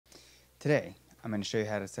Today, I'm going to show you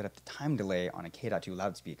how to set up the time delay on a K.2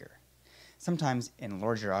 loudspeaker. Sometimes in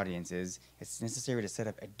larger audiences, it's necessary to set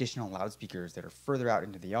up additional loudspeakers that are further out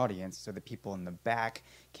into the audience so that people in the back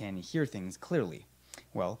can hear things clearly.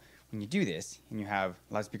 Well, when you do this, and you have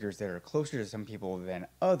loudspeakers that are closer to some people than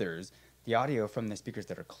others, the audio from the speakers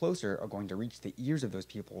that are closer are going to reach the ears of those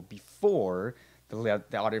people before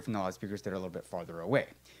the audio from the loudspeakers that are a little bit farther away.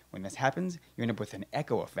 When this happens, you end up with an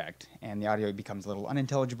echo effect, and the audio becomes a little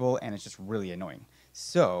unintelligible, and it's just really annoying.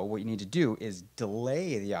 So what you need to do is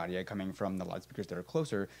delay the audio coming from the loudspeakers that are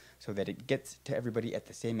closer so that it gets to everybody at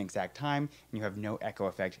the same exact time, and you have no echo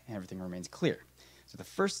effect, and everything remains clear. So the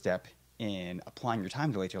first step in applying your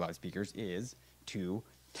time delay to your loudspeakers is to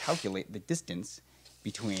calculate the distance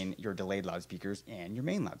between your delayed loudspeakers and your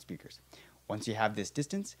main loudspeakers. Once you have this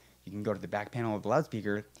distance, you can go to the back panel of the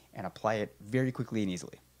loudspeaker and apply it very quickly and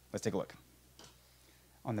easily. Let's take a look.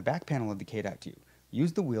 On the back panel of the K.2,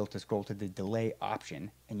 use the wheel to scroll to the delay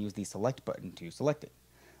option and use the select button to select it.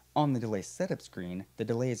 On the delay setup screen, the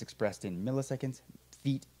delay is expressed in milliseconds,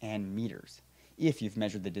 feet, and meters. If you've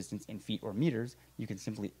measured the distance in feet or meters, you can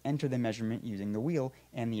simply enter the measurement using the wheel,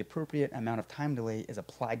 and the appropriate amount of time delay is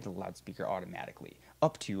applied to the loudspeaker automatically,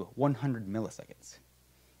 up to 100 milliseconds.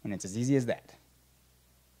 And it's as easy as that.